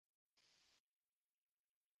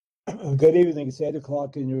Good evening. It's 8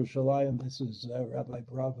 o'clock in Yerushalayim. This is Rabbi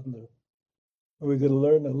Bravender. We're going to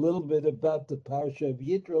learn a little bit about the Parsha of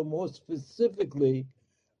Yitro, more specifically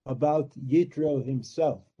about Yitro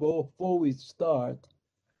himself. Before we start,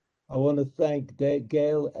 I want to thank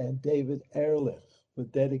Gail and David Ehrlich for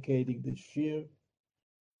dedicating this year.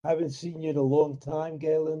 I haven't seen you in a long time,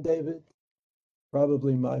 Gail and David.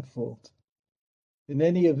 Probably my fault. In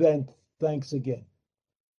any event, thanks again.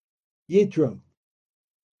 Yitro,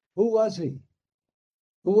 who was he?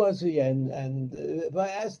 Who was he? And if I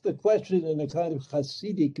ask the question in a kind of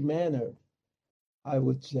Hasidic manner, I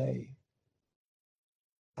would say,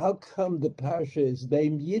 how come the parsha is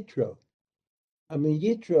named Yitro? I mean,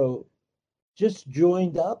 Yitro just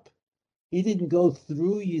joined up. He didn't go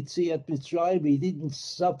through Yitziat Mitzrayim. He didn't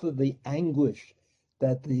suffer the anguish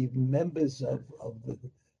that the members of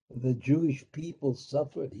the Jewish people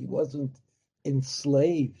suffered. He wasn't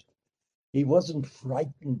enslaved. He wasn't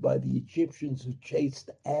frightened by the Egyptians who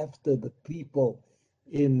chased after the people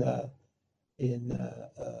in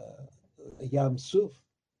Yam Suf,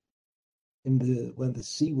 when the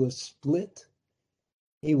sea was split.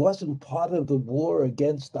 He wasn't part of the war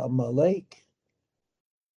against Amalek.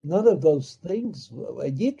 None of those things.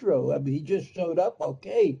 Yitro, I mean, he just showed up.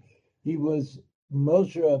 Okay, he was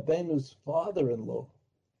Moshe Rabbeinu's father-in-law,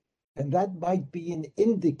 and that might be an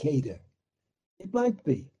indicator. It might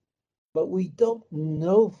be, but we don't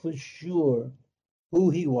know for sure who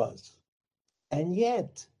he was. And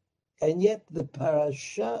yet the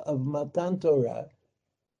parasha of Matan Torah,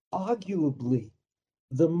 arguably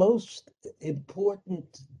the most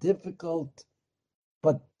important, difficult,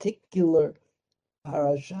 particular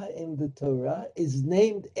parasha in the Torah, is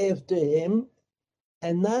named after him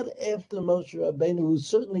and not after Moshe Rabbeinu, who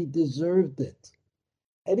certainly deserved it.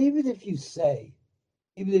 And even if you say,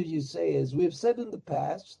 as we've said in the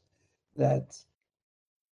past, that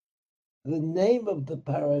the name of the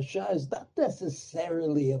parasha is not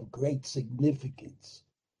necessarily of great significance.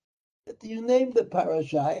 That you name the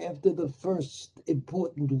parasha after the first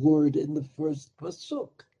important word in the first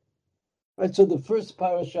pasuk. Right, so the first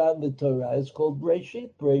parasha in the Torah is called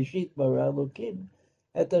Breshit. Breshit bara Elokim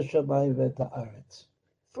et hashamayim v'et haaretz.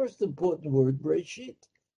 First important word, Breshit.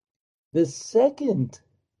 The second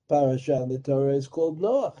parasha in the Torah is called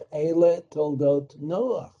Noach. Eile toldot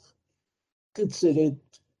Noach. Considered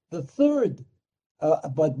the third,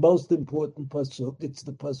 but most important pasuk. It's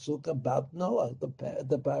the pasuk about Noach,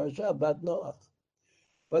 the parasha about Noach.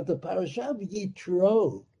 But the parasha of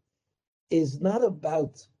Yitro is not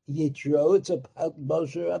about Yitro, it's about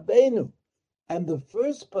Moshe Rabbeinu. And the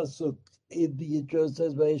first pasuk in the Yitro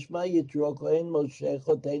says, Vayishma Yitro kohen Moshe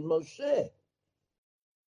chotein Moshe.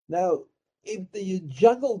 Now, if you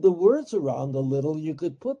juggle the words around a little, you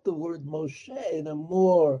could put the word Moshe in a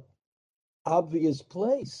more obvious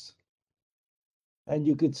place. And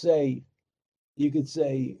you could say,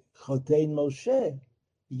 chotein Moshe,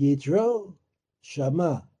 Yitro,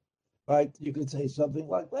 Shama. Right? You could say something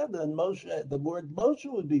like that. And Moshe, the word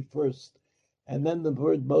Moshe would be first, and then the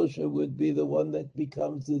word Moshe would be the one that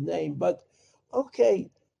becomes the name. But okay,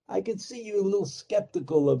 I can see you a little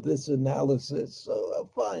skeptical of this analysis, so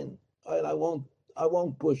fine. I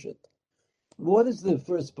won't push it. What does the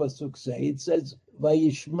first pasuk say? It says,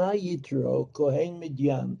 "Vayishma Yitro Kohen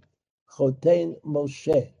Midyan Choten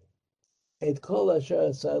Moshe et kol asher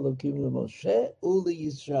asa Elokim leMoshe uli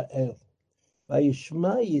Yisrael."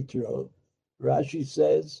 Vayishma Yitro, Rashi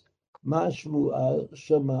says, Mashmu'al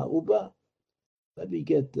Shema Uba. Let me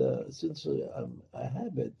get, since I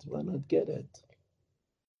have it, why not get it?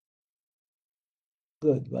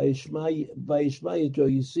 Good. Vayishma Yitro,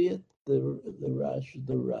 you see it? The Rashi.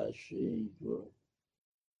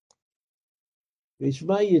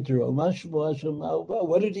 Vayishma Yitro, Mashmu'al Shema Uba.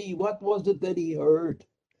 What was it that he heard?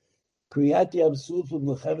 Kriyat Yam Suf from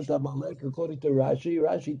Lechemet Amalek, according to Rashi.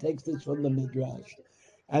 Rashi takes this from the Midrash.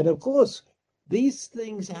 And of course, these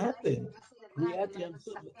things happen. Kriyat Yam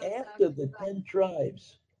Suf after the 10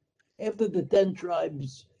 tribes. After the 10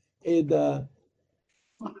 tribes in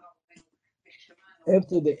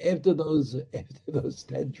after those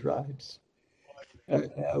 10 tribes.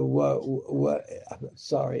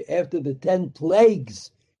 Sorry, after the 10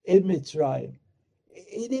 plagues in Mitzrayim.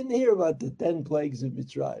 He didn't hear about the 10 plagues in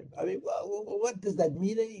Mitzrayim. I mean, what does that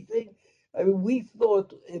mean anything? I mean, we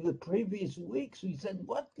thought in the previous weeks, we said,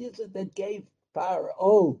 what is it that gave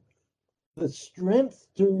Pharaoh the strength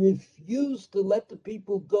to refuse to let the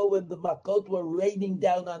people go when the Makot were raining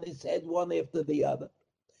down on his head one after the other?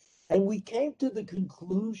 And we came to the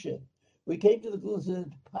conclusion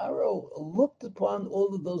that Pharaoh looked upon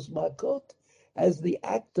all of those Makot as the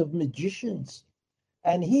act of magicians.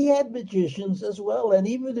 And he had magicians as well. And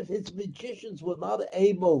even if his magicians were not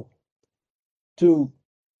able to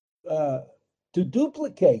uh, to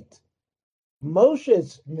duplicate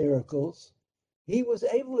Moshe's miracles, he was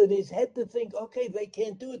able in his head to think, okay, they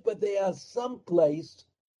can't do it, but they are someplace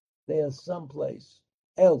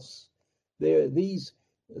else. There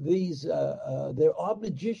there are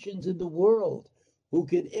magicians in the world who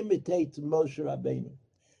can imitate Moshe Rabbeinu.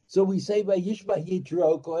 So we say Vayishma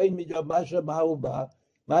Yitro Kohen Midya Masha Ma'uba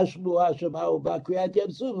Mashmu Hashem Ma'uba Kriyat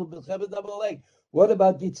Yam Suf B'Chevet Amalek. What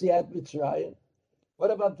about Yitziat Mitzrayim?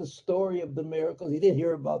 What about the story of the miracles? He didn't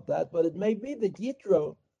hear about that, but it may be that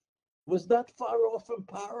Yitro was not far off from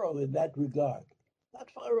Paro in that regard. Not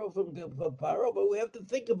far off from Paro, but we have to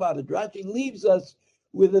think about it. Rashi leaves us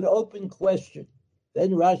with an open question.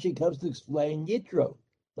 Then Rashi comes to explain Yitro.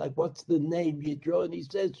 Like, what's the name Yitro? And he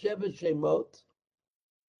says, Sheva Shemot.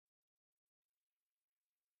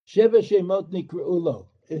 Sheva Shemot Nikra'ulo.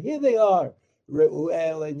 And here they are.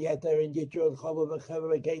 Reuel and Yeter and Yitro and Chava and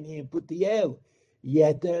Chava and Keni and Putiel.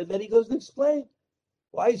 Yeter. And then he goes to explain.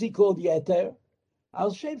 Why is he called Yeter?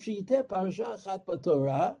 Al Shem Sheyiteh Parasha Achat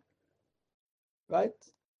B'Torah. Right?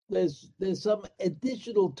 There's some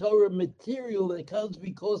additional Torah material that comes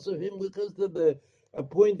because of him, because of the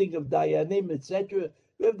appointing of Dayanim, etc.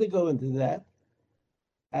 We have to go into that.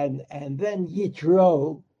 And then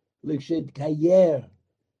Yitro, L'Shid Kayer,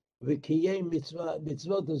 V'Kiyem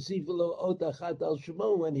Mitzvot Osifelo Ot Achat Al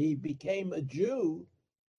Shemo. When he became a Jew,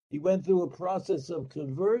 he went through a process of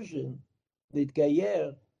conversion,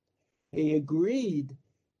 L'Kayer. He agreed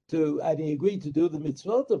to do the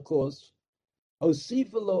mitzvot, of course.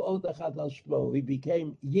 Osifelo Ot Achat Al Shemo. He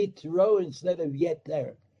became Yitro instead of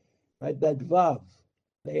Yeter. Right, that vav,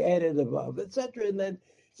 they added a vav, etc. And then,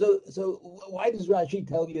 so why does Rashi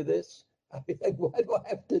tell you this? I mean, like, why do I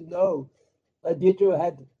have to know that Yitro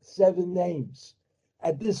had 7 names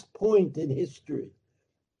at this point in history?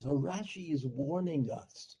 So Rashi is warning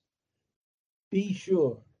us. Be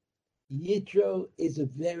sure, Yitro is a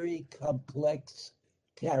very complex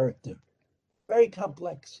character, very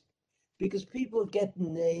complex, because people get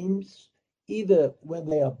names either when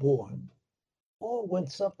they are born, or when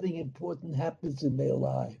something important happens in their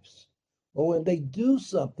lives, or when they do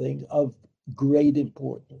something of great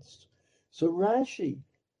importance. So Rashi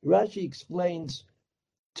explains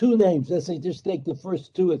 2 names. Let's say just take the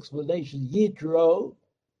first 2 explanations. Yitro,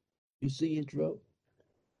 you see Yitro?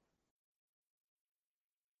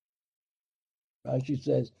 Rashi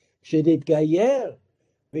says, Shedit Gayer,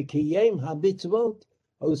 V'Kiyem HaMitzvot,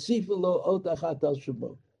 Osifu Lo Ot Achat Al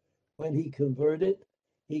Shemo. When he converted,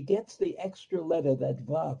 he gets the extra letter, that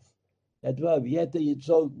vav, yet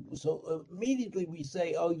so immediately we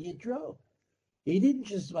say, oh, Yitro. He didn't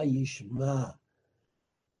just Vayishma.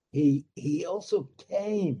 He also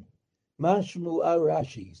came. Mashmu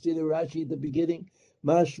Rashi. See the Rashi at the beginning?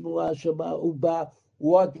 Mashmu Shema Uba.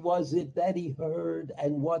 What was it that he heard,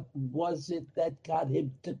 and what was it that got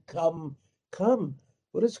him to come? Come.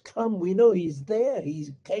 What does come? We know he's there.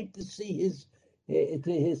 He came to see his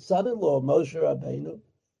son-in-law, Moshe Rabbeinu.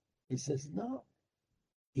 He says, no.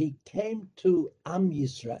 He came to Am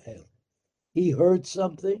Yisrael. He heard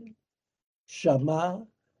something. Shama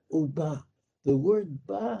Uba. The word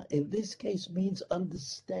ba in this case means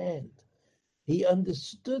understand. He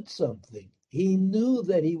understood something. He knew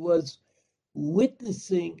that he was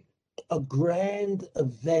witnessing a grand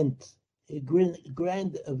event,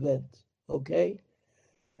 okay?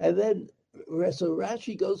 And then, so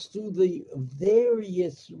Rashi goes through the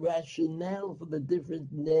various rationale for the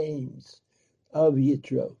different names of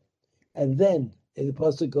Yitro. And then the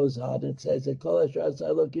pasuk goes on and says, Kol asher asa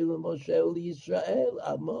Elokim Moshe Yisrael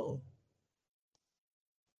Amo.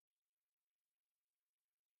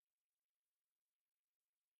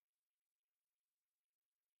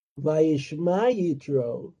 Vayishma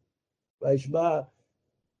Yitro, Vayishma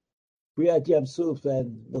Kriyat Yam Suf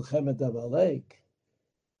and Milchemet Amalek.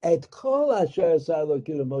 Et Kol asher asa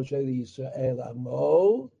Elokim Moshe Yisrael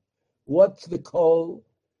Amo. What's the call?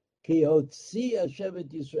 Ki hotzi Hashem et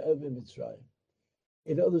Yisrael v'Mitzrayim.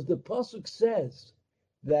 In other words, the pasuk says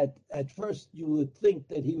that at first you would think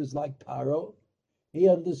that he was like Paro. He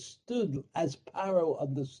understood, as Paro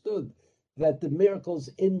understood, that the miracles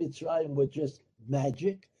in Mitzrayim were just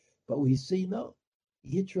magic. But we see no.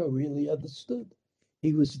 Yitro really understood.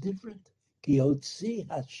 He was different. Ki hotzi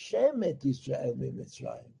Hashem et Yisrael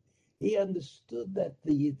v'Mitzrayim. He understood that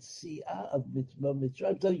the Yitziah of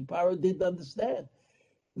Mitzrayim, something Paro didn't understand.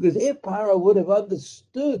 Because if Paro would have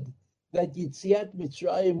understood that Yitziat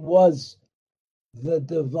Mitzrayim was the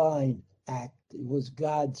divine act, it was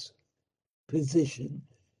God's position,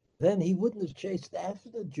 then he wouldn't have chased after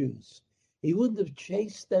the Jews. He wouldn't have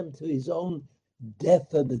chased them to his own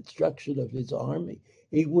death and destruction of his army.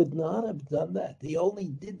 He would not have done that. He only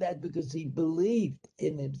did that because he believed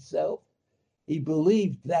in himself. He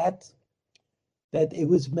believed that it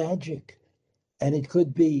was magic, and it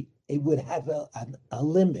would have a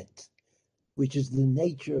limit, which is the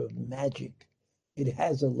nature of magic. It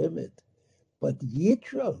has a limit. But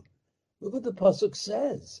Yitro, look what the pasuk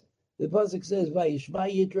says. The pasuk says, "Vayishma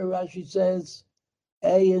Yitro." Rashi says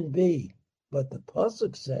A and B, but the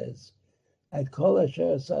pasuk says, "At Kol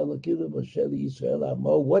Asher Asa Elokeinu Moshe Yisrael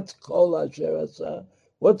Amo." What's Kol Asher Asa?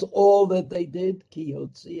 What's all that they did? Ki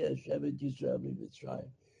Hotzia Hashem et Yisrael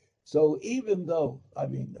miMitzrayim. So even though,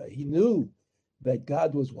 he knew that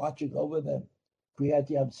God was watching over them,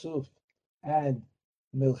 Kriyat Yam Suf and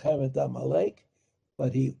Milchemet Amalek,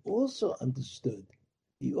 but he also understood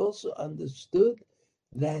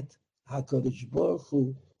that HaKadosh Baruch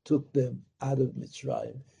Hu took them out of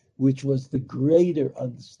Mitzrayim, which was the greater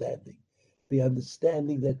understanding, the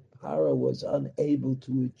understanding that Paro was unable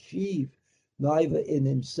to achieve neither in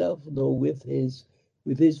himself nor with his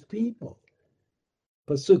people.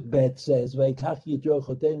 Pasuk Bet says, "Vayikach Yitro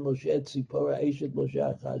choten Moshe et Tzipora eshet Moshe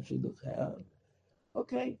achad shiluchea."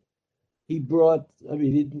 Okay, he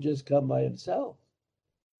didn't just come by himself,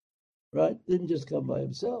 right? Didn't just come by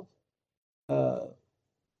himself.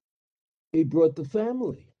 He brought the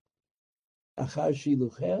family. Achar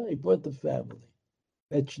shiluchea, he brought the family.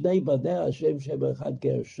 Et shnei banei Hashem shem echad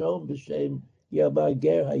Gershom b'shem Yamar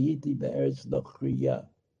ger hayiti be'eretz nochriya.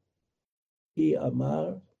 He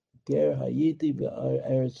amar ger hayiti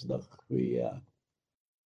be'eretz nochriya.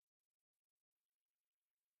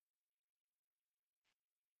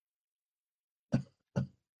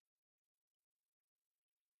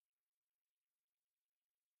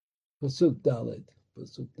 Pasuk Dalet.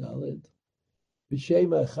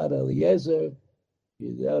 B'shem echad Eliezer,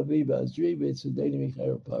 Yedavi b'azri b'tzudeni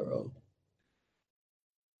michael Paro.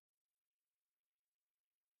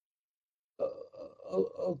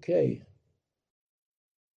 Okay.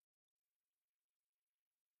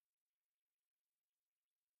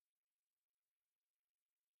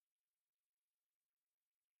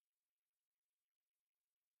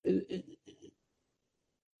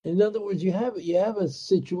 In other words, you have a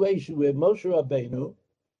situation where Moshe Rabbeinu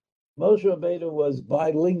was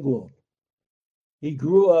bilingual. He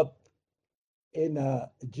grew up in an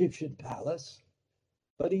Egyptian palace,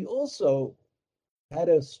 but he also had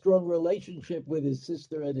a strong relationship with his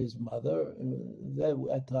sister and his mother.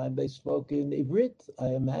 At time they spoke in Ivrit,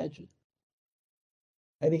 I imagine.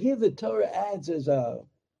 And here the Torah adds in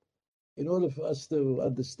order for us to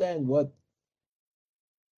understand what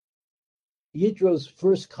Yitro's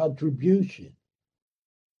first contribution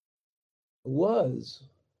was,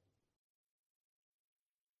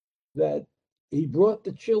 that he brought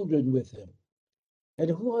the children with him. And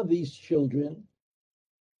who are these children?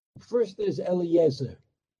 First, there's Eliezer.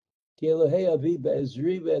 There's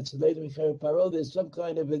some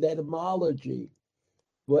kind of an etymology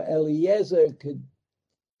where Eliezer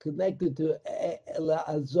connected to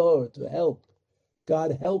Azor, to help.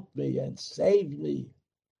 God help me and save me.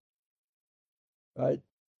 Right?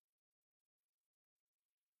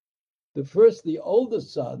 The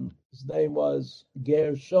oldest son, his name was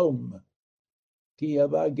Gershom. We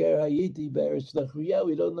don't know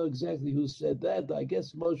exactly who said that. I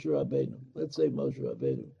guess Moshe Rabbeinu. Let's say Moshe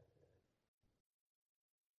Rabbeinu.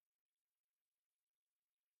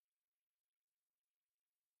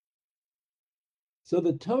 So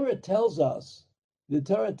the Torah tells us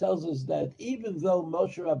that even though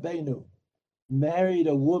Moshe Rabbeinu married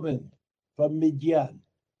a woman from Midian,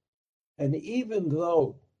 and even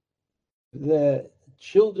though the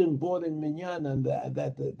children born in Minyan and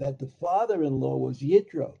that the father-in-law was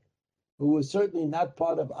Yitro, who was certainly not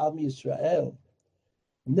part of Am Yisrael,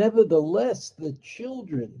 nevertheless the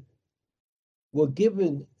children were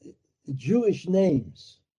given Jewish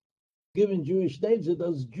names. And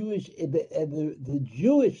those Jewish, and the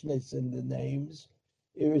Jewishness in the names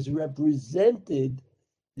is represented.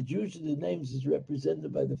 The Jewish in the names is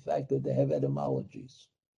represented by the fact that they have etymologies.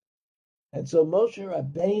 And so Moshe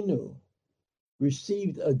Rabbeinu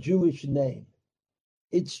received a Jewish name.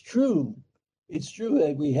 It's true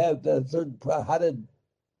that we have the third. How did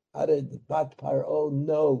Bat Paro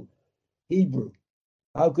know Hebrew?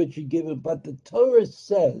 How could she give it? But the Torah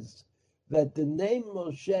says that the name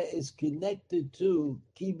Moshe is connected to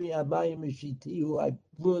Kimi Amayim Mishiti, who I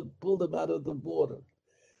pulled him out of the border.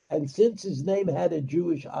 And since his name had a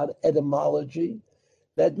Jewish etymology,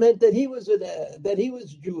 that meant that he was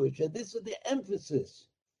Jewish. And this is the emphasis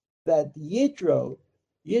that Yitro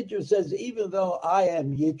says, even though I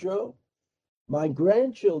am Yitro, my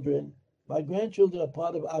grandchildren My grandchildren are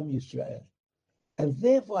part of Am Yisrael. And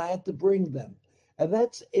therefore I had to bring them. And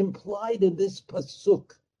that's implied in this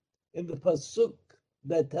pasuk, in the pasuk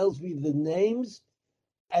that tells me the names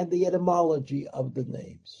and the etymology of the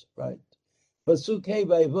names, right? Pasuk Hey,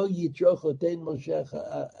 Vayavo Yitro Chotein Moshe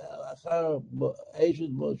Achar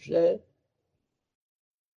Eshet Moshe.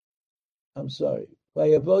 I'm sorry.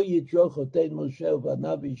 Vayavo Yitro Chotein Moshe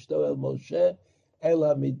Vanav Ishto El Moshe El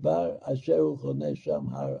HaMidbar Asher Hu Choneh Sham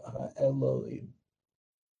HaElohim.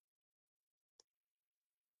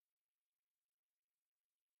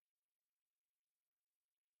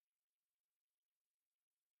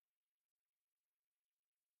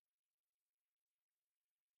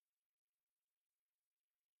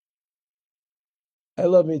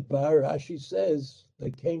 El HaMidbar, Rashi says,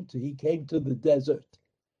 he came to the desert.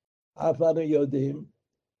 Afanu Yodim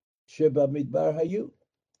Sheba Midbar Hayu.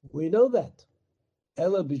 We know that.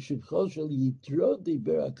 Ela b'shivcho shel Yitro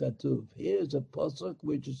diber HaKatuv. Here's a pasuk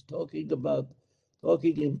which is talking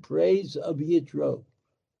in praise of Yitro.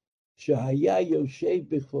 Shehaya Yoshev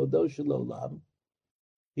b'chvodo shel olam.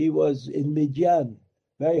 He was in Midian,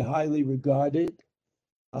 very highly regarded,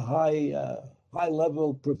 a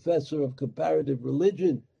high-level professor of comparative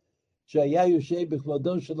religion. Shehaya Yoshev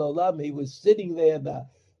b'chvodo shel olam. He was sitting there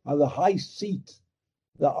on the high seat,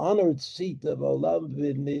 the honored seat of Olam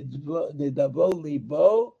Nidavo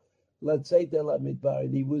Libo, let's say Midbar.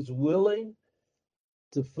 And he was willing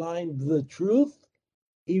to find the truth,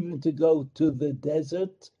 even to go to the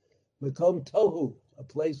desert, Mekom Tohu, a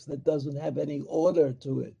place that doesn't have any order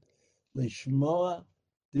to it, Lishmoa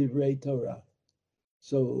Divrei Torah.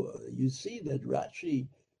 So you see that Rashi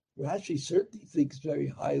certainly thinks very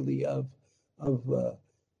highly of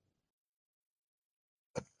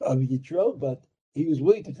Yitro, but he was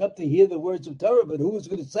willing to come to hear the words of Torah, but who was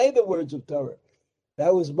going to say the words of Torah?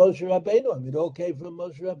 That was Moshe Rabbeinu. I mean, it all came from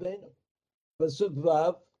Moshe Rabbeinu. Pasuk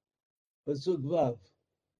Vav.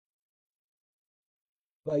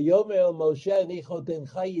 Vayomer el Moshe ani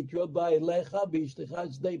chotencha Yitro ba'elecha b'ishtecha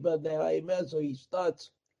shnei banei ha'emes. So he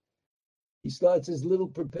starts his little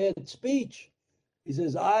prepared speech. He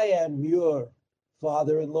says, I am your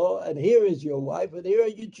father-in-law, and here is your wife, and here are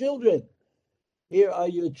your children. Here are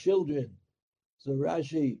your children. So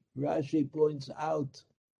Rashi points out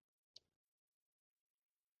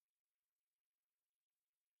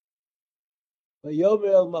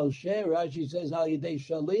Vayomer el Moshe, Rashi says, Al Yidei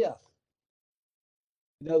Shaliach.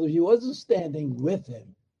 In other words, he wasn't standing with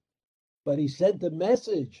him, but he sent a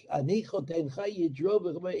message. Ani chotencha Yitro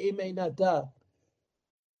b'chmei nata.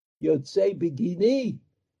 Yotzei begini.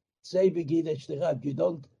 Say begin eshticha. If you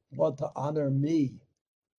don't want to honor me,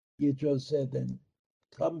 Yitro said, then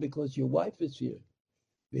come because your wife is here.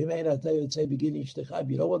 V'imei nata yotzei begin eshticha. If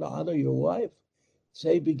you don't want to honor your wife,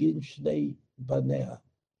 say begin shnei baneha.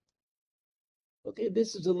 Okay,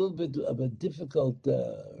 this is a little bit of a difficult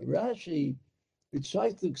Rashi. It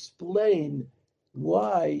tries to explain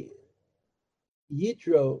why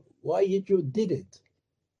Yitro did it,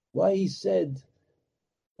 why he said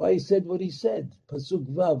what he said. Pasuk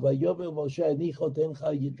Vav, Vayomer Moshe ani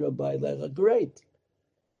chotencha Yitro ba'elecha. Great.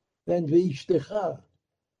 Then v'ishtecha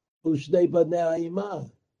u'shnei banei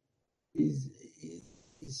ha'imah. He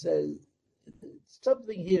says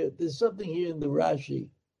something here. There's something here in the Rashi.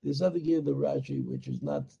 Which is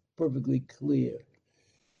not perfectly clear.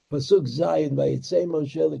 Pasuk Zayin, Vayitzei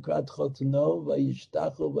Moshe lekrat chotno,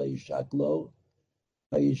 Vayishtachu, Vayishaklo,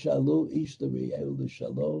 Vayishalu ish l'ri'eu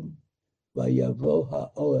l'shalom, Vayavo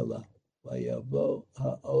ha'oela.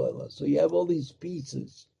 So you have all these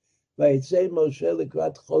pieces. Vayitzei Moshe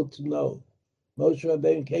lekrat chotno. Moshe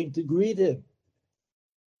Rabbeinu came to greet him.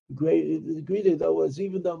 Greeted, though,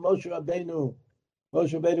 even though Moshe Rabbeinu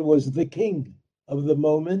was the king of the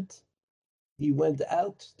moment, he went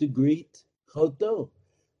out to greet Choto.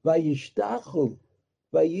 Vayishtachu,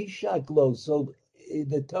 Vayishaklo. So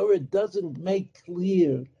the Torah doesn't make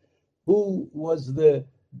clear who was the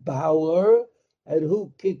bower and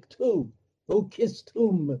who kissed whom.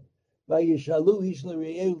 Vayishalu ish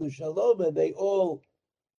l'ri'eu l'shalom, and they all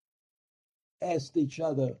asked each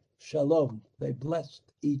other shalom. They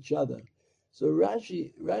blessed each other. So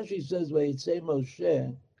Rashi says, Vayitzei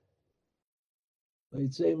Moshe.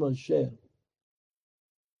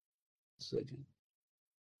 Second.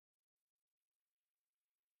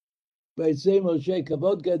 Vayitzei Moshe,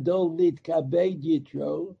 Kavod Gadol Nitkabed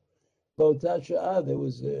Yitro, B'ota Sha'ah. There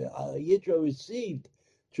was Yitro received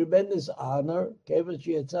tremendous honor. Kevan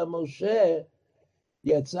Sheyatza Moshe,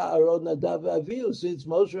 Yatza Aron Nadav Avihu. Since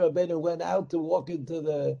Moshe Rabbeinu went out to walk into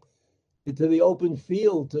the open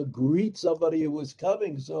field to greet somebody who was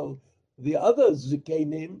coming, so the others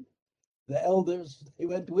came in, the elders, they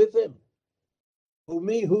went with him.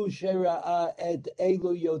 Umihu shera'a et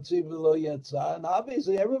elu yotzim v'lo yatsa. And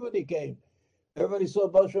obviously everybody came. Everybody saw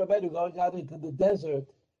Moshe Rabbeinu going out into the desert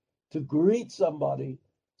to greet somebody.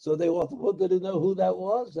 So they all wanted to know who that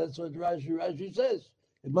was. That's what Rashi says.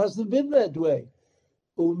 It must have been that way.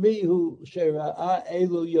 Umihu shera'a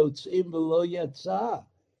elu yotzim v'lo yatsa.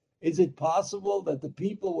 Is it possible that the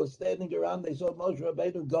people were standing around, they saw Moshe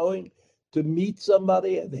Rabbeinu going to meet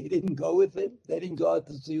somebody and they didn't go with him? They didn't go out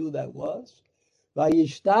to see who that was?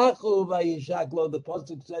 Vayishtachu vayishaklo, the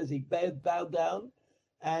pasuk says he bowed down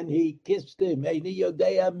and he kissed him. Eini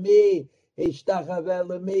yodea mi,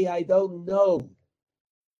 hishtachaveh me. I don't know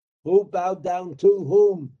who bowed down to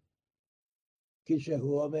whom.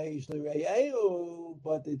 Kishahu omer ish l'reyehu,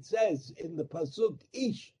 but it says in the pasuk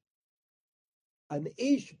ish, an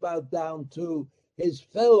ish bowed down to his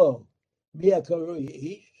fellow. Mia karui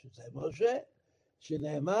ish, said Moshe,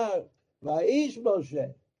 shenemar va'ish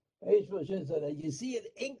Moshe. Moshe said that. You see an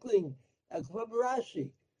inkling from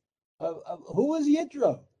Rashi of who was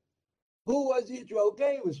Yitro. Who was Yitro?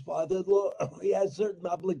 Okay, he was father-in-law. He has certain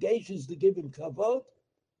obligations to give him kavod.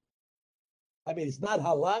 I mean, it's not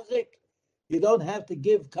halachic. You don't have to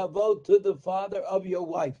give kavod to the father of your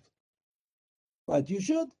wife, but you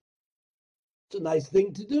should. It's a nice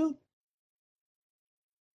thing to do.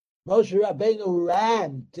 Moshe Rabbeinu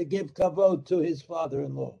ran to give kavod to his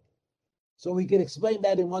father-in-law. So we can explain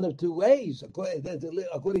that in one of two ways, according to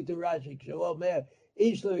Rashi.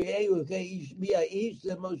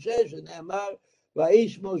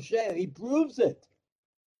 He proves it.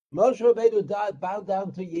 Moshe Rabbeinu bowed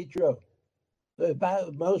down to Yitro.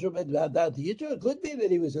 Moshe Rabbeinu bowed down to Yitro. It could be that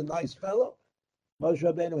he was a nice fellow. Moshe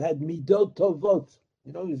Rabbeinu had midot tovot.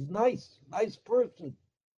 He was nice person.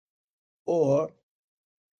 Or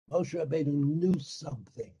Moshe Rabbeinu knew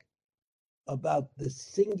something about the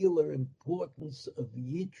singular importance of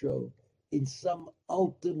Yitro in some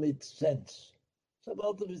ultimate sense.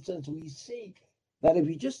 We see that if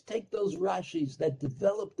you just take those Rashis that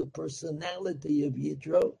develop the personality of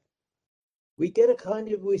Yitro, we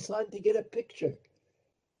start to get a picture.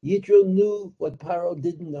 Yitro knew what Paro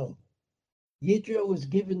didn't know. Yitro was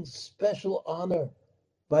given special honor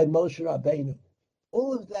by Moshe Rabbeinu.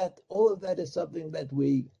 All of that is something that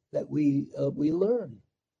we learn,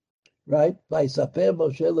 right? By Saper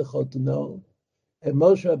Moshe lechotno, and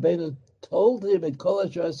Moshe Rabbeinu told him at Kol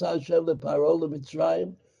Asher Asa Hashem leParo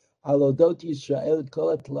leMitzrayim, Alodot Yisrael et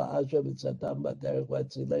Kol HaTla'ah Asher Mitzatam B'derech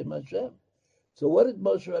V'Tzileim Hashem. So what did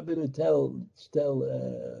Moshe Rabbeinu tell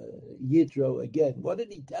Yitro again? What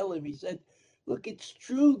did he tell him? He said, look, it's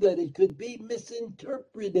true that it could be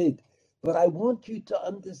misinterpreted, but I want you to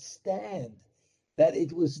understand that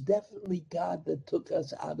it was definitely God that took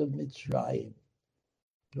us out of Mitzrayim,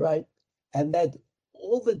 right? And that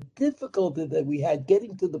all the difficulty that we had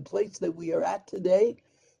getting to the place that we are at today,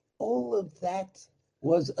 all of that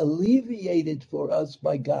was alleviated for us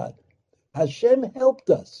by God. Hashem helped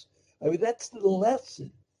us. I mean, that's the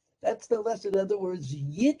lesson. In other words,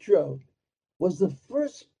 Yitro was the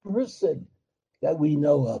first person that we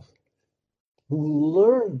know of who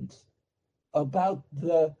learned about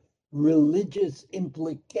the religious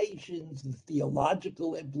implications, the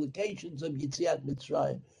theological implications of Yetziat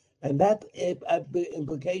Mitzrayim. And that the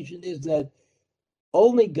implication is that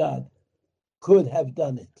only God could have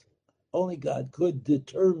done it. Only God could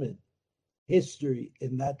determine history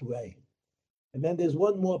in that way. And then there's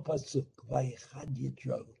one more pasuk, Vayichad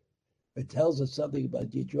Yitro. It tells us something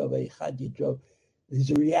about Yitro, Vayichad Yitro.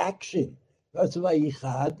 His reaction. That's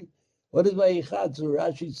Vayichad. What is Vayichad? So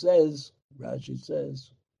Rashi says,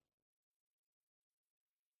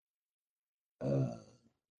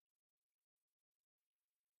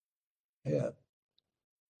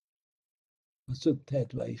 Pasuk Tet,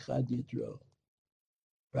 Vayichad Yitro.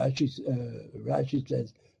 Rashi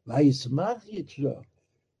says, Vayismach Yitro.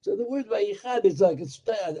 So the word Vayichad is like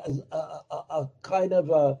a kind of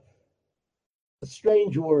a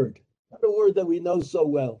strange word, not a word that we know so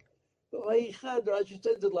well. But Vayichad, Rashi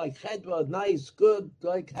says it like chedva, nice, good,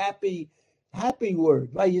 like happy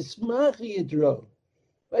word. Vayismach Yitro.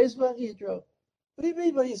 Vayismach Yitro. What do you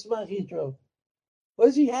mean Vayismach Yitro? What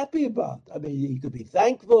is he happy about? I mean, he could be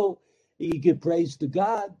thankful. He could praise to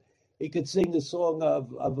God. He could sing the song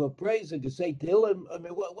of a praise. He could say Tehillim. I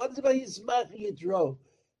mean, what is Vayismach Yitro?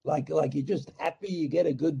 Like you're just happy you get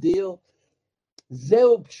a good deal.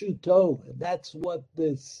 Zeu pshuto. That's what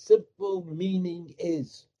the simple meaning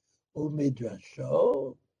is.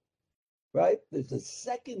 Umidrasho. Right? There's a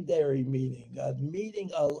secondary meaning, a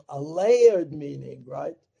layered meaning,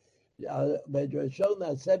 right? Medrasho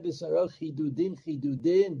na'aseh b'saroch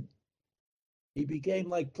chidudin. He became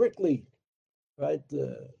like prickly, right?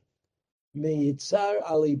 Meyitzar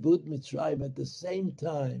al ibud Mitzrayim. At the same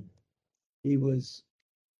time, he was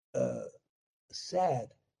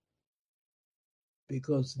sad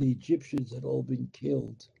because the Egyptians had all been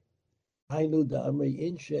killed. Hainu da'amri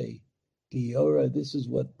inshe Giora. This is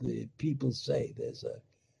what the people say. There's a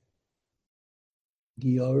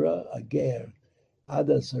Giora, a ger,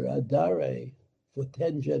 Adas Adare, for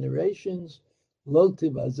 10 generations. Lo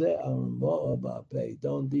tivazeh armo abape.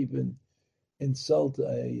 Don't even insult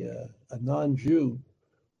a non-Jew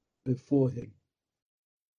before him.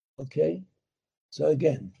 Okay? So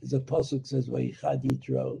again, the pasuk says, "Vayichad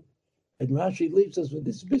Yitro," and Rashi leaves us with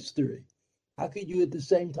this mystery. How could you at the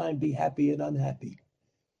same time be happy and unhappy?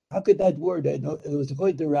 How could that word? It was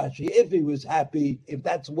according to Rashi. If he was happy, if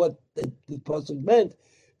that's what the pasuk meant,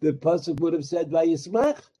 the pasuk would have said,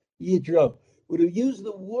 "Vayismach Yitro." Would have used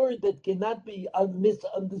the word that cannot be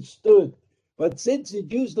misunderstood. But since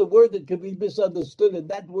it used the word that can be misunderstood, and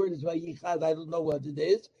that word is Vayichad, I don't know what it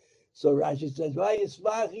is. So Rashi says,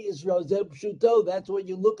 "Vayismach Yisrael Zeh Pshuto." That's when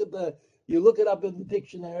you look it up in the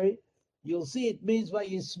dictionary, you'll see it means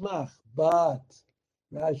Vayismach. But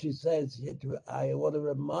Rashi says, I want to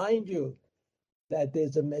remind you that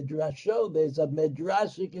there's a medrasho, there's a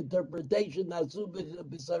medrashic interpretation.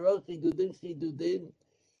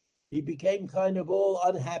 He became kind of all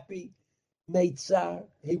unhappy. Meitzar.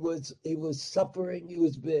 He was suffering. He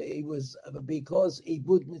was because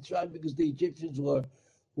Ibud Mitzrayim, because the Egyptians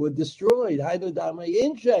were destroyed.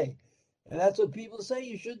 And that's what people say.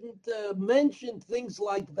 You shouldn't mention things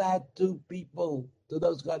like that to people, to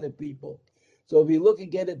those kind of people. So if you look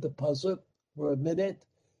again at the pasuk for a minute,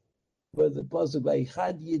 where the pasuk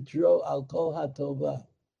Vayichad Yitro al Kol HaTova,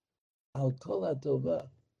 al Kol HaTova.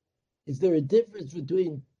 Is there a difference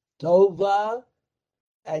between Tova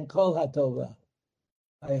and Kol HaTova?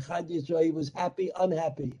 Vayichad Yitro, he was happy,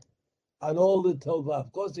 unhappy, on all the Tova.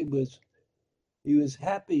 Of course, he was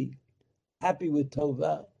happy with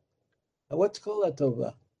Tova. And what's Kol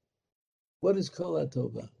HaTova? What is Kol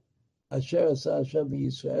HaTova? Asher asa Hashem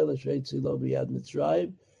b'Yisrael, asher tzilo b'yad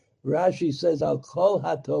Mitzrayim. Rashi says, Al Kol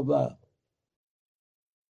HaTova.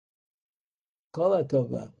 Kol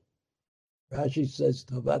HaTova. Rashi says,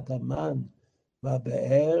 Tovat Haman,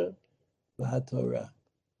 v'be'er, v'haTorah.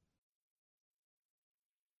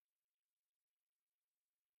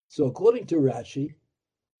 So according to Rashi,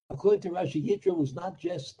 Yitro was not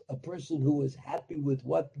just a person who was happy with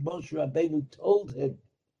what Moshe Rabbeinu told him,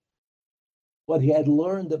 what he had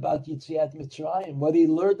learned about Yetziat Mitzrayim, what he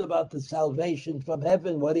learned about the salvation from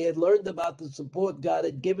heaven, what he had learned about the support God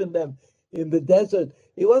had given them in the desert.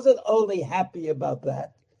 He wasn't only happy about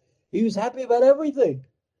that. He was happy about everything.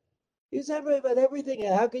 He's happy about everything.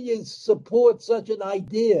 And how can you support such an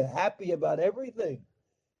idea? Happy about everything.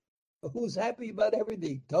 Who's happy about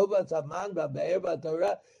everything? Tova, Saman, Babe'er,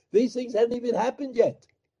 Torah. These things hadn't even happened yet.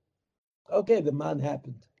 Okay, the man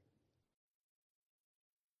happened.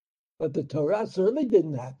 But the Torah certainly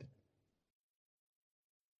didn't happen.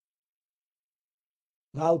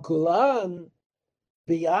 Al Kulan,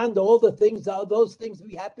 beyond all the things, those things to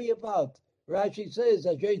be happy about. Rashi says,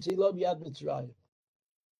 Asher Tzilom Yad Mitzrayim.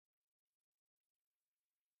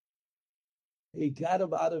 He got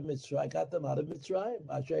them out of Mitzrayim.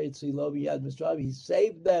 Asher Tzilom Yad Mitzrayim. He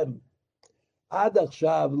saved them. Ad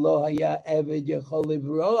achshav lo haya eved yechol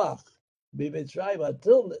livroach b'Mitzrayim.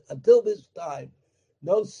 Until this time,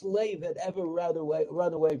 no slave had ever run away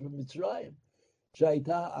from Mitzrayim.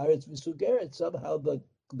 Shaita aretz misugeret. Somehow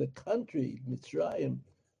the country Mitzrayim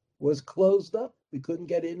was closed up. We couldn't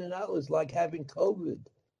get in and out. It was like having COVID.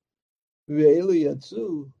 Ve'elu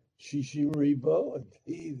yatsu shishim ribo. And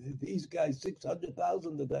these guys,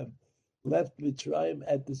 600,000 of them, left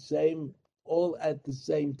Mitzrayim all at the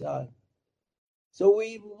same time. So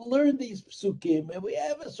we learned these psukim, and we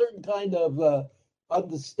have a certain kind of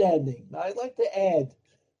understanding. Now, I'd like to add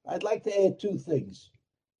two things.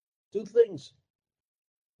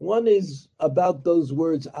 One is about those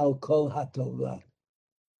words, Al Kol HaTova.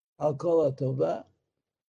 Al Kol HaTova.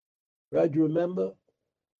 Right, remember?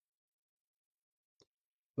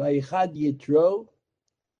 Vayichad Yitro,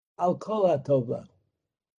 Al Kol HaTova.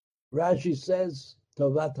 Rashi says,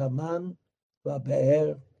 Tovat Haman,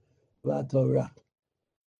 Vabe'er, VaTorah.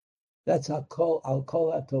 That's Al Kol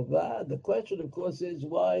HaTova. The question, of course, is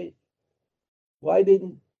why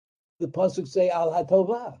didn't the pasuk say Al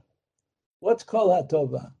HaTova? What's Kol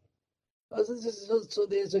HaTova? So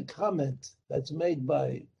there's a comment that's made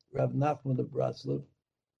by Rav Nachman of Breslov,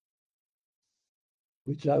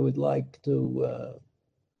 which I would like to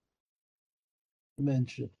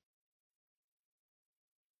mention.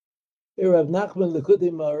 Here, Rav Nachman Likutei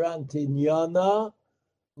Moharan Tinyana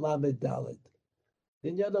Lamed Dalet.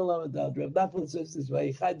 In Yad Olam Adad, Rav Nachman says this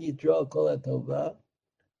way, Chad Yitro Kol HaTova.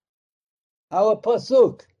 Our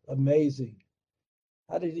Pasuk, amazing.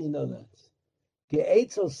 How did he know that?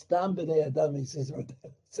 Ge'etzel Stam B'nei Adam, he says, when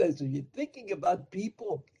you're thinking about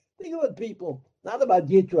people, think about people, not about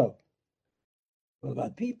Yitro, but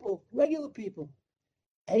about people, regular people.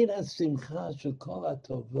 Eina Simcha Shekol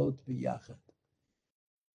HaTovot B'yachad.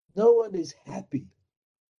 No one is happy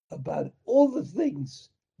about all the things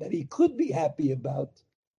that he could be happy about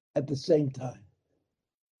at the same time.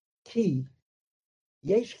 Ki,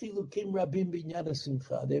 yesh chilukim rabim b'inyan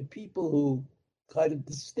simcha. There are people who kind of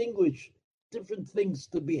distinguish different things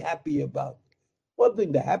to be happy about. One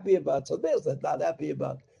thing they're happy about, so there's that not happy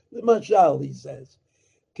about. The mashal, he says,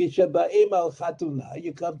 kishaba'im al chatuna.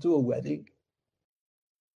 You come to a wedding.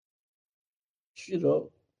 You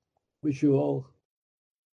know, wish you all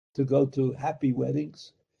to go to happy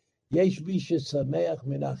weddings. One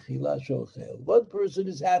person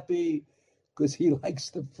is happy because he likes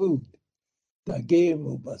the food.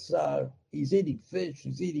 Dagim, basar. He's eating fish,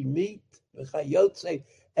 he's eating meat,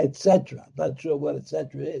 etc. Not sure what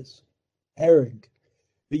etc. is. Herring.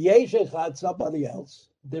 Somebody else,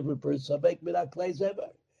 different person,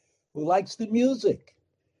 who likes the music.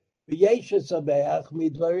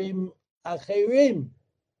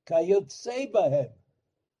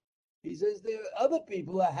 He says there are other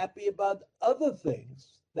people who are happy about other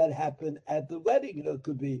things that happen at the wedding. You know, it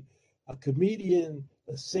could be a comedian,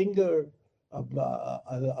 a singer, a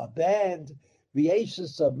band. There's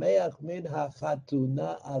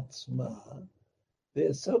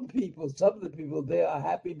some people, some of the people there are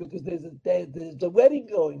happy because there's a wedding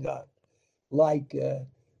going on, like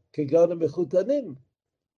Kegona Mechutanim.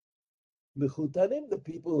 The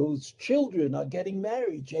people whose children are getting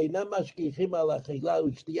married. They don't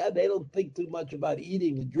think too much about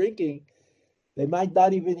eating and drinking. They might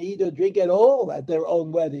not even eat or drink at all at their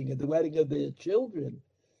own wedding, at the wedding of their children.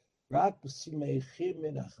 They're just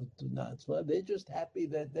happy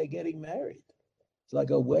that they're getting married. It's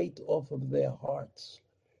like a weight off of their hearts.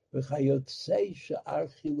 Etc.,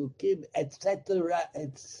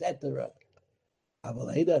 etc.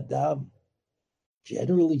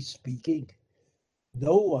 Generally speaking,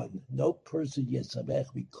 no person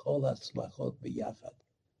yesamech mikol hatzlachot biyachad.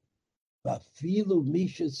 Vafilu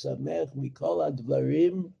misha samech mikol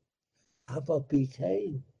hadvarim aval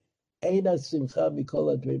pichein eina simcha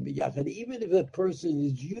mikol hadvarim biyachad. Even if a person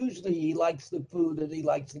is usually, he likes the food and he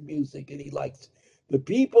likes the music and he likes the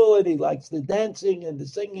people and he likes the dancing and the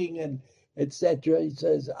singing and etc. He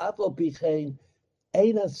says aval pichein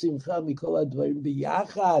eina simcha mikol hadvarim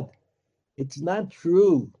biyachad. It's not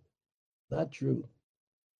true that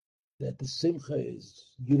the simcha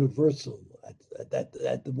is universal at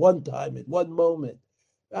the one time, at one moment.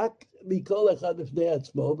 But he comes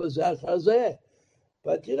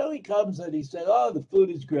and he said, "Oh, the food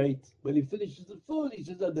is great." When he finishes the food, he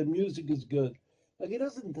says, "Oh, the music is good." Like he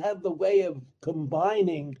doesn't have the way of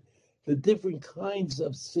combining the different kinds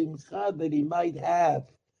of simcha that he might have.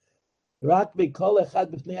 There's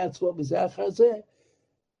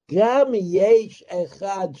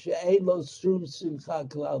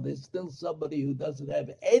still somebody who doesn't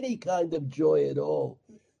have any kind of joy at all.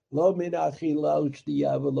 The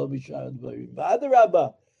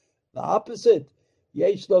opposite.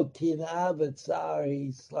 He's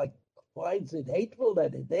like finds it hateful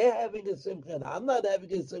that they're having a simcha and I'm not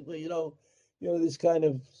having a simcha. You know this kind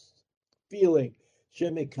of feeling. He's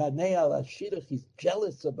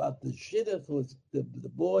jealous about the shidduch, who's the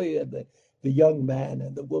boy and the young man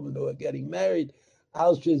and the woman who are getting married.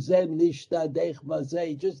 Just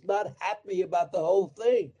not happy about the whole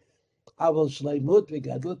thing.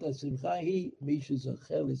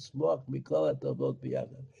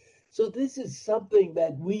 So this is something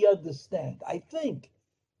that we understand. I think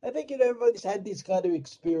everybody's had this kind of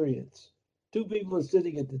experience. Two people are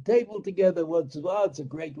sitting at the table together. One says, "Oh, it's a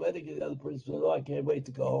great wedding," and the other person says, "Oh, I can't wait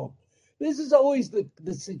to go home." This is always the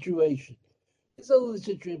situation. It's always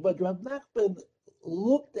the situation. But Rav Nachman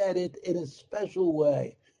looked at it in a special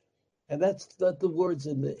way. And that's the words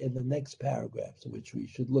in the next paragraphs, which we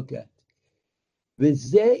should look at. To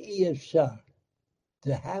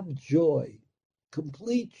have joy,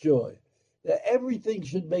 complete joy, that everything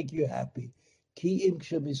should make you happy.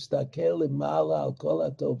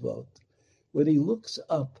 When he looks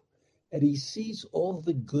up and he sees all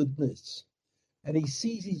the goodness, and he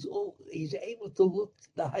sees he's able to look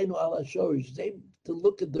the Hainu ala Shorish, he's able to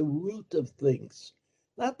look at the root of things.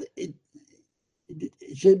 Not it.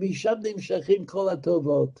 Shemisham nimshachim kol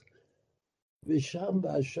hatovot, v'sham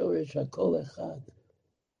ba'ashorish hakol echad.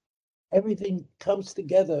 Everything comes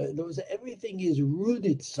together. Everything is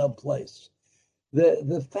rooted someplace.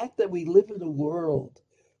 The fact that we live in a world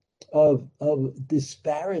of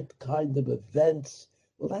disparate kind of events,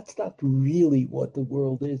 well, that's not really what the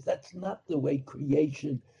world is. That's not the way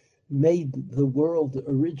creation made the world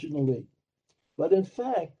originally. But in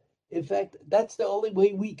fact, that's the only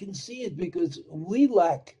way we can see it because we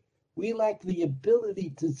lack the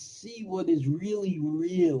ability to see what is really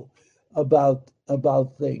real about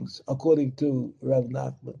things, according to Rav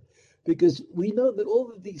Nachman. Because we know that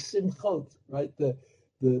all of these simchot, right, the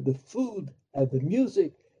food and the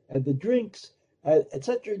music and the drinks,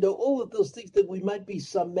 etc., all of those things that we might be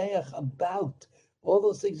sameach about, all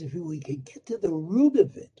those things, if we could get to the root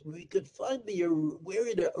of it, we could find where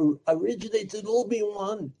it originates, it'd all be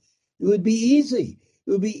one. It would be easy.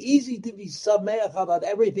 It would be easy to be sameach about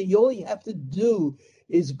everything. All you have to do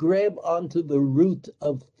is grab onto the root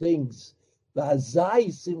of things. Then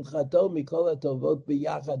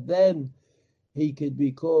he could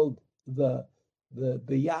be called the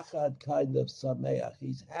biyachad kind of sameach.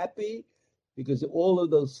 He's happy because all of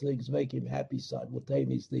those things make him happy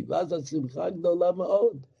simultaneously. The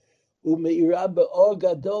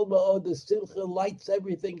simcha lights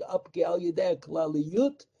everything up.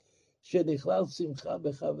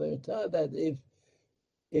 That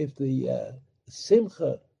if the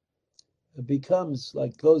simcha becomes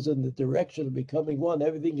like goes in the direction of becoming one,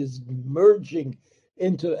 everything is merging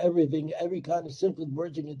into everything, every kind of simcha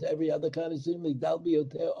merging into every other kind of simcha.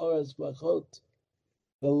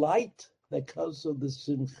 The light that comes from the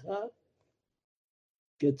simcha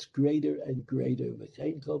gets greater and greater.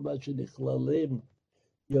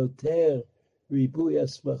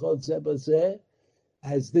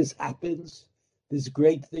 As this happens, this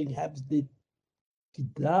great thing happens, the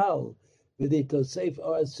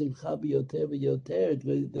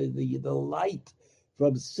light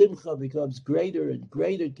from simcha becomes greater and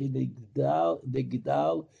greater. The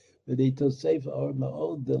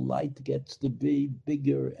light gets to be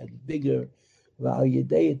bigger and bigger. The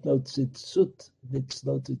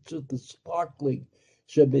sparkling,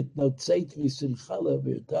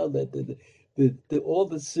 all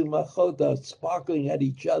the simachot are sparkling at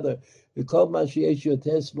each other. Whoever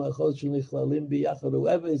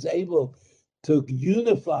is able to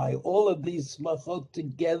unify all of these simachot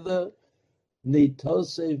together, the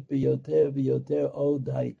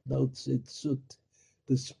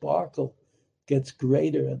sparkle gets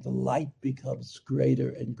greater and the light becomes greater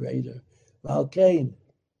and greater. When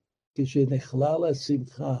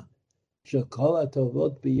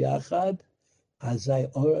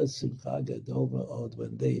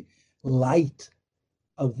the light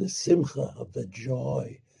of the simcha, of the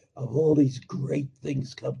joy, of all these great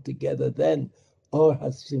things come together, then or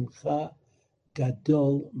hasimcha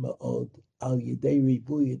gadol ma'od al yidei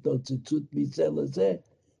ribuy hitotzitzut mizeh lezeh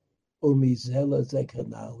umizeh lezeh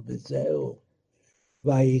kanal v'zeu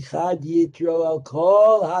vayichad yitro al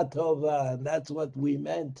kol hatova. And that's what we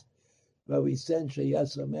meant when we said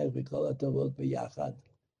sheyas sameach v'kol hatovot b'yachad.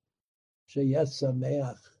 Sheyas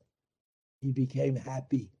sameach, he became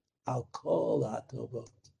happy al kol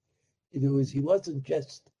hatovot. He wasn't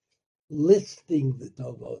just listing the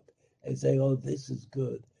Tovot and saying, oh, this is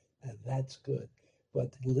good and that's good.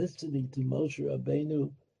 But listening to Moshe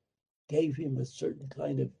Rabbeinu gave him a certain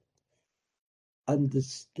kind of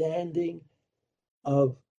understanding,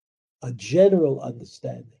 of a general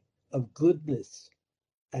understanding of goodness.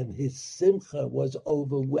 And his simcha was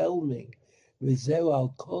overwhelming. V'zeu al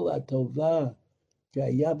kol hatovah,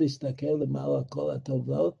 שהיה מסתכל למעלה כל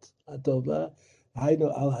הטובה, היינו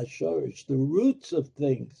על השורש, the roots of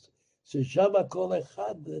things, ששם כל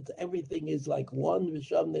אחד, that everything is like one,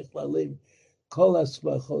 ושם נכללים כל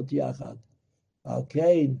השמחות יחד. על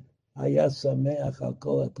כן, היה שמח על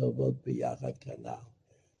כל הטובות ביחד כנ"ל.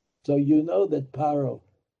 So you know that Paro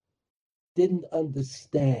didn't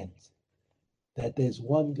understand that there's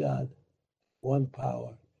one God, one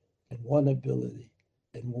power, and one ability,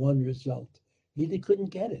 and one result. He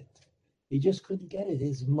couldn't get it. He just couldn't get it.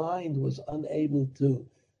 His mind was unable to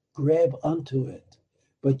grab onto it.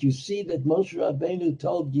 But you see that Moshe Rabbeinu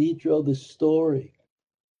told Yitro the story.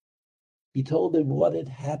 He told him what had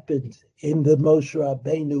happened in the Moshe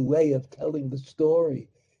Rabbeinu way of telling the story,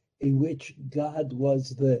 in which God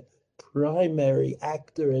was the primary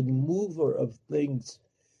actor and mover of things.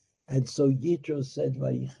 And so Yitro said,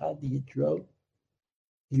 Vayichad Yitro,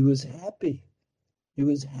 he was happy. He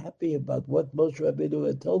was happy about what Moshe Rabbeinu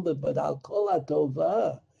had told him, but al kol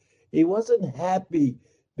hatovah, he wasn't happy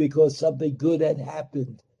because something good had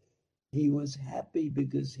happened. He was happy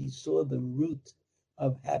because he saw the root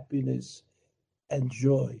of happiness and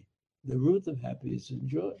joy. The root of happiness and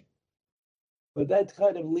joy. But that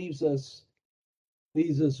kind of leaves us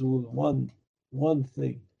with one one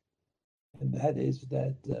thing, and that is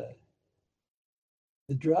that the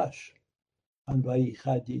drush on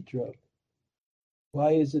Vayichad Yitro.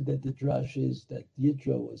 Why is it that the drush is that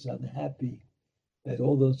Yitro was unhappy that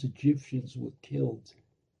all those Egyptians were killed?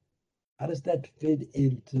 How does that fit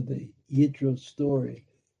into the Yitro story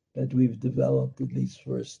that we've developed in these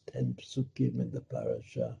first 10 psukim in the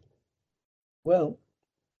parasha? Well,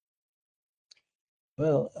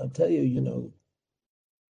 I'll tell you,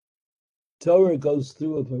 Torah goes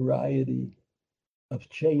through a variety of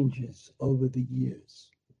changes over the years.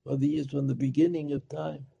 Over the years from the beginning of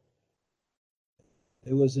time,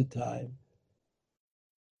 there was a time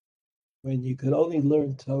when you could only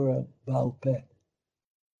learn Torah Baal Peh,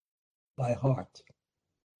 by heart.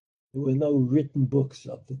 There were no written books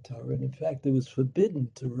of the Torah. And in fact, it was forbidden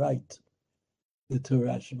to write the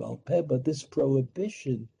Torah Baal Peh, but this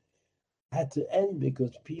prohibition had to end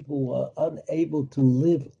because people were unable to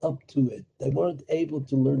live up to it. They weren't able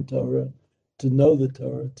to learn Torah, to know the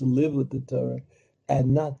Torah, to live with the Torah,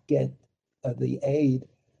 and not get the aid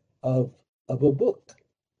of a book.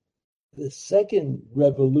 The second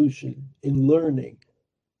revolution in learning,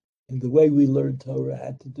 in the way we learn Torah,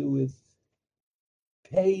 had to do with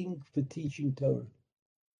paying for teaching Torah.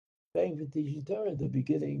 Paying for teaching Torah at the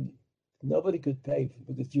beginning, nobody could pay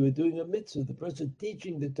for, because you were doing a mitzvah. The person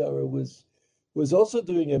teaching the Torah was also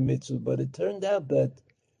doing a mitzvah, but it turned out that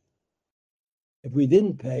if we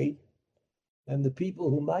didn't pay, then the people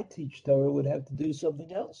who might teach Torah would have to do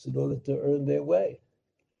something else in order to earn their way.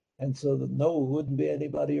 And so that wouldn't be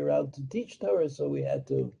anybody around to teach Torah, so we had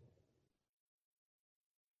to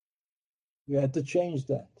change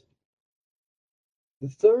that. The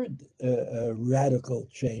third radical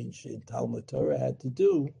change in Talmud Torah had to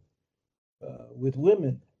do with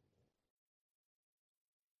women.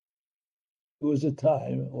 There was a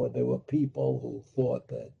time, or there were people who thought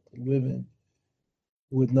that women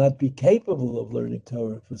would not be capable of learning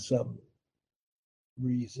Torah for some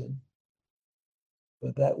reason,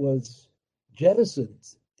 but that was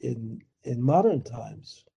jettisoned in modern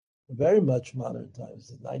times, very much modern times,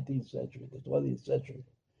 the 19th century, the 20th century.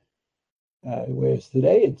 Whereas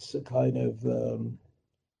today it's a kind of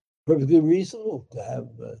perfectly reasonable to have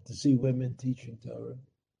to see women teaching Torah,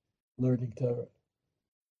 learning Torah.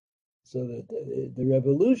 So that the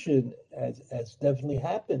revolution has definitely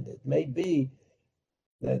happened. It may be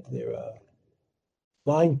that there are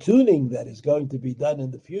fine tuning that is going to be done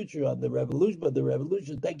in the future on the revolution, but the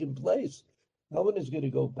revolution is taking place. No one is going to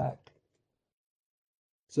go back.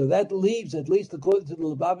 So that leaves, at least according to the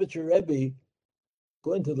Lubavitcher Rebbe,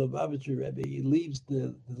 he leaves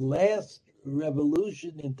the last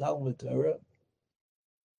revolution in Talmud Torah,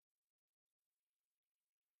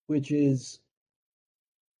 which is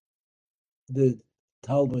the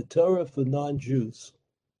Talmud Torah for non-Jews.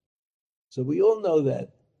 So we all know that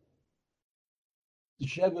the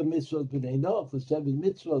Sheva Mitzvot B'nai Noach, the 7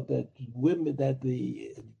 mitzvot that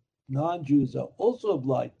the non-Jews are also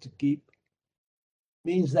obliged to keep,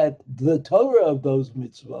 means that the Torah of those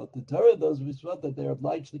mitzvot that they're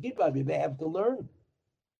obliged to keep, I mean, they have to learn.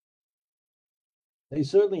 They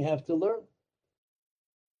certainly have to learn.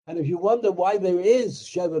 And if you wonder why there is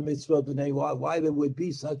Sheva Mitzvot B'nai, why there would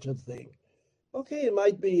be such a thing, okay, it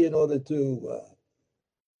might be in order to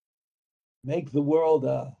make the world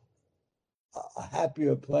a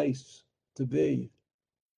happier place to be.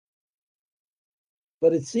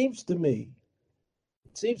 But it seems to me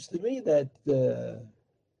that the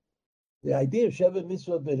idea of Sheva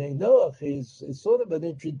Mitzvot B'nai Noach is sort of an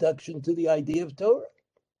introduction to the idea of Torah.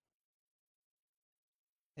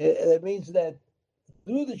 It means that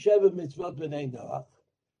through the Sheva Mitzvot B'nai Noach,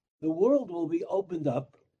 the world will be opened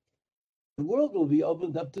up. The world will be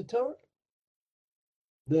opened up to Torah.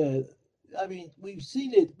 We see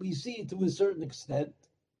it to a certain extent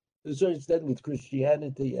with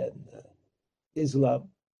Christianity and Islam.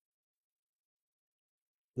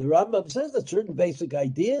 The Rambam says that certain basic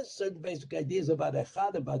ideas about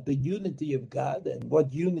Echad, about the unity of God and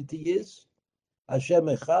what unity is, Hashem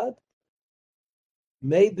Echad,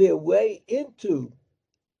 made their way into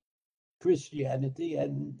Christianity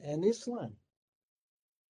and Islam.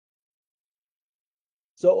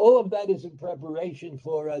 So all of that is in preparation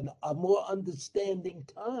for a more understanding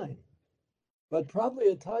time, but probably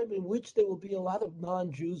a time in which there will be a lot of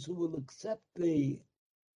non-Jews who will accept the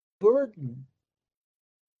burden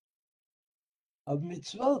of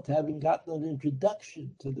mitzvot, having gotten an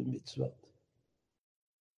introduction to the mitzvot.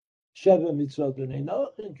 Sheva Mitzvot B'nai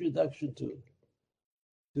Noach, introduction to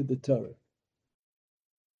the Torah.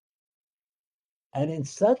 And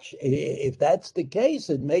if that's the case,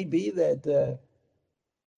 it may be that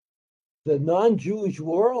the non-Jewish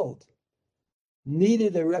world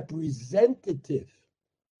needed a representative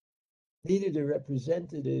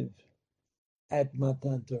at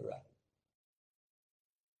Matan Torah.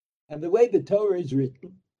 And the way the Torah is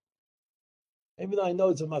written, even though I know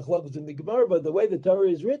it's a machlokes in the Gemara, but the way the Torah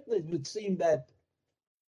is written, it would seem that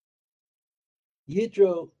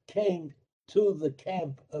Yitro came to the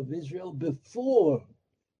camp of Israel before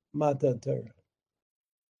Matan Torah.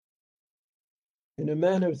 In a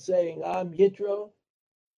manner of saying, I'm Yitro,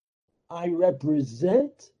 I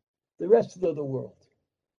represent the rest of the world.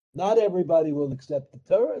 Not everybody will accept the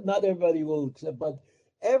Torah, not everybody will accept, but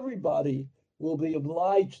everybody will be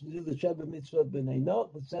obliged to do the Sheva Mitzvah B'nai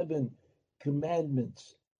Noach, the 7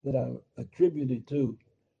 commandments that are attributed to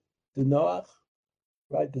Noach,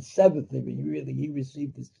 right? The 7th, he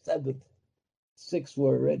received the 7th. 6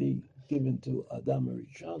 were already given to Adam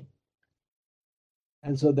Rishon.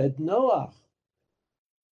 And so that Noach,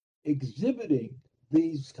 exhibiting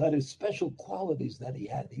these kind of special qualities that he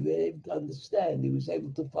had, he was able to understand, he was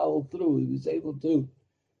able to follow through, he was able to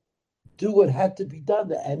do what had to be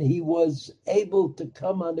done, and he was able to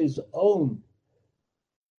come on his own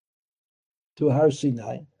to Har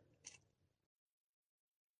Sinai.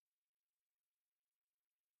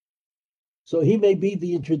 So he may be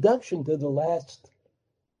the introduction to the last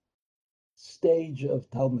stage of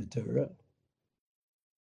Talmud Torah,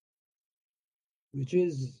 which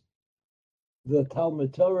is the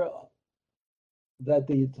Talmud Torah that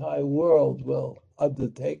the entire world will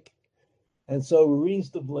undertake. And so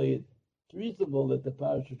it's reasonable that the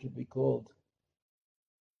parasha should be called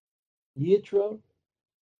Yitro,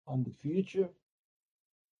 on the future,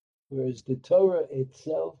 whereas the Torah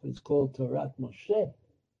itself is called Torat Moshe,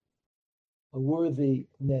 a worthy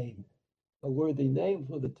name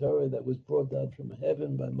for the Torah that was brought down from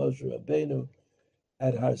heaven by Moshe Rabbeinu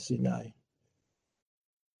at Har Sinai.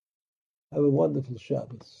 Have a wonderful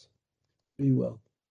Shabbos. Be well.